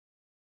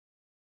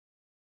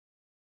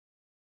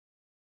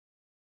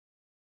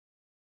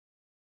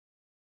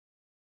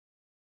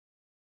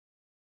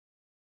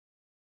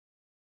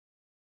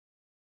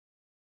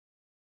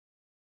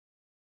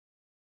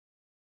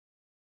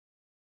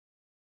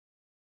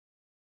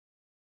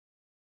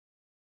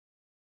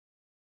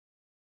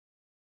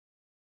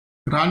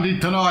Grandi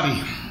Tenori,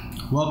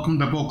 welcome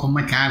to Vocal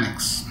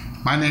Mechanics.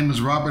 My name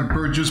is Robert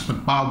Burgess,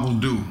 but Bob will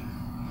do.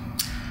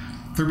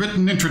 The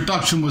written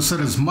introduction was said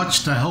as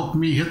much to help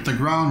me hit the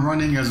ground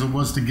running as it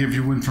was to give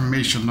you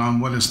information on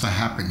what is to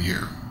happen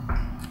here.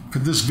 For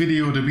this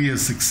video to be a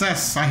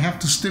success, I have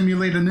to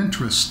stimulate an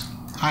interest.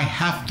 I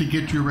have to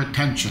get your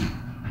attention.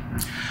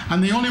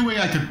 And the only way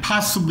I could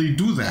possibly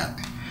do that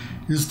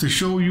is to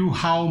show you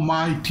how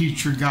my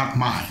teacher got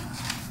mine.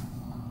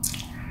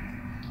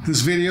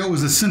 This video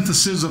is a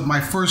synthesis of my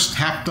first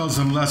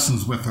half-dozen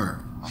lessons with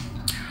her.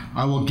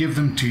 I will give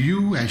them to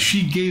you as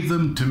she gave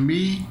them to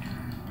me,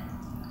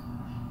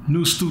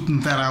 new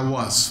student that I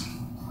was.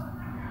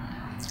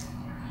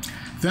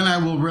 Then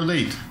I will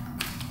relate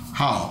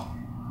how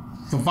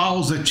the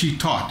vowels that she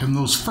taught in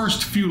those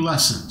first few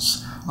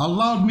lessons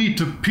allowed me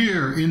to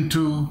peer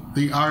into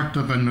the art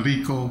of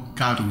Enrico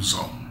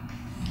Caruso.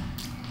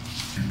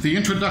 The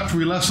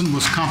introductory lesson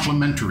was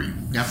complimentary.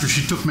 After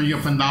she took me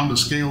up and down the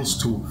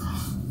scales to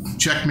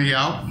check me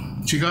out,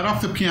 she got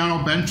off the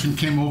piano bench and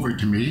came over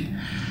to me,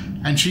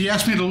 and she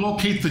asked me to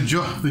locate the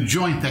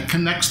joint that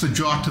connects the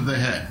jaw to the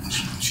head.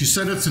 She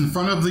said it's in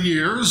front of the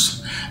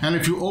ears, and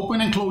if you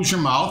open and close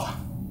your mouth,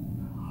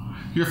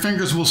 your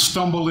fingers will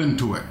stumble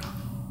into it.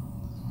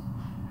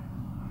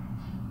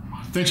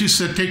 Then she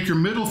said, take your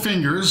middle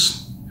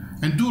fingers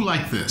and do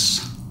like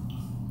this.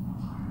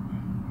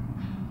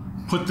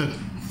 Put the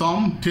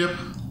thumb tip,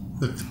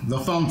 the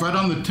thumb right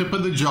on the tip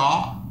of the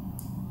jaw.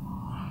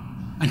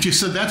 And she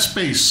said that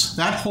space,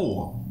 that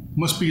hole,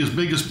 must be as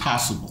big as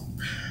possible.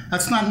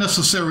 That's not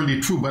necessarily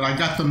true, but I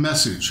got the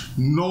message.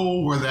 Know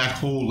where that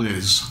hole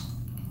is.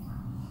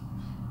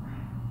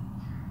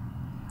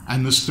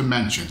 And this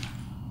dimension.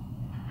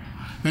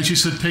 Then she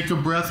said, take a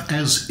breath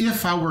as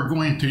if I were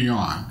going to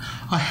yawn.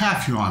 A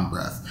half yawn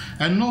breath.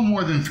 And no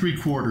more than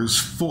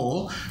 3/4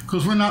 full,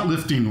 because we're not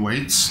lifting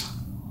weights.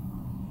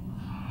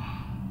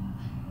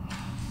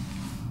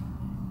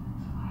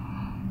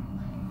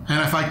 And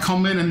if I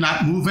come in and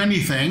not move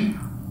anything,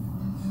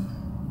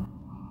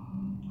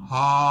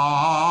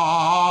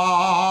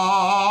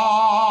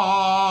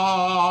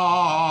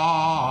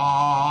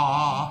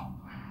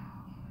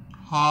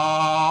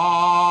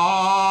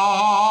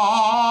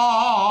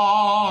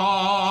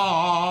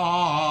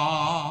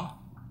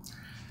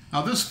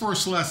 Now this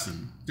first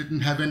lesson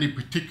didn't have any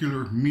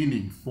particular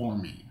meaning for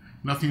me,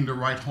 nothing to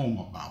write home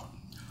about.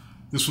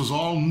 This was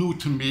all new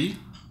to me.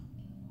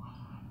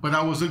 But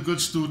I was a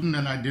good student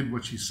and I did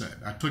what she said.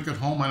 I took it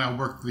home and I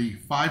worked the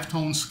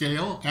 5-tone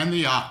scale and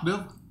the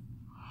octave.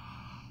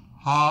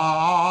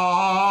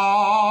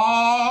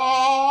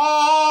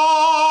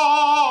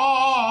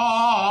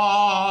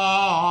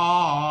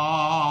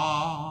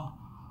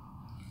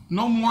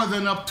 No more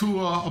than up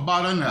to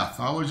about an F.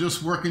 I was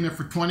just working it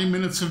for 20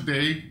 minutes a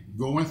day,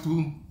 going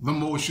through the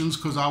motions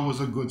because I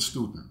was a good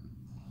student.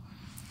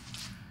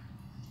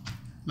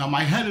 Now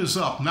my head is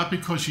up, not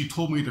because she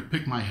told me to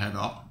pick my head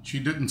up. She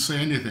didn't say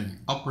anything,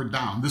 up or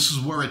down. This is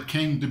where it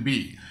came to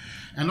be.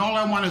 And all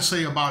I want to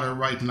say about it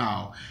right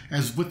now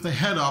is with the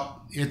head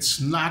up,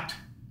 it's not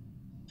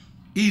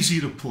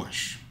easy to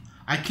push.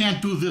 I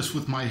can't do this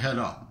with my head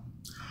up.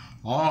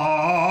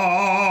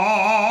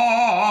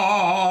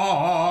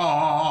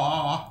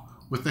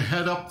 With the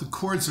head up, the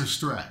chords are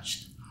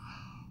stretched.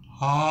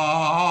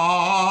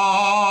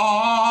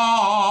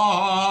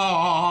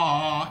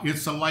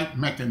 It's a light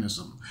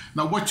mechanism.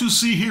 Now what you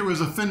see here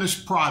is a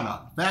finished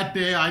product. That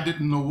day I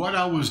didn't know what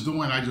I was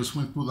doing, I just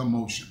went through the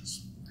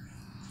motions.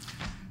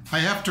 I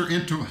have to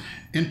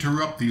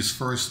interrupt these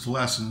first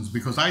lessons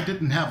because I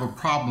didn't have a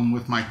problem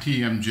with my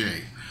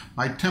TMJ.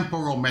 My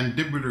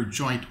temporomandibular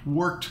joint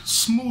worked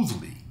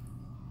smoothly.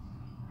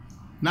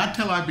 Not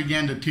till I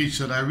began to teach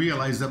that I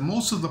realized that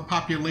most of the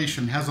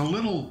population has a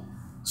little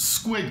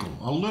squiggle,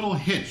 a little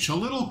hitch, a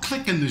little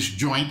click in this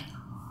joint,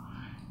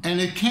 and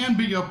it can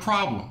be a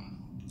problem.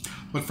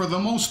 But for the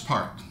most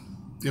part,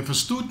 if a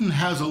student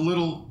has a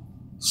little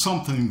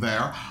something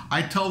there,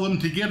 I tell them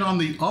to get on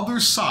the other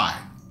side.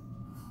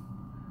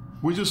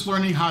 We're just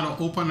learning how to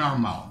open our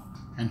mouth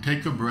and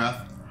take a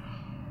breath.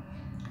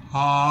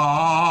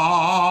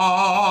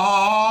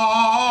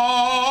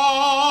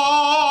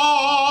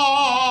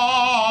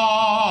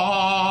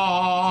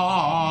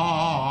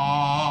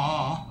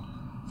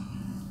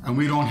 And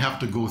we don't have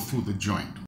to go through the joint.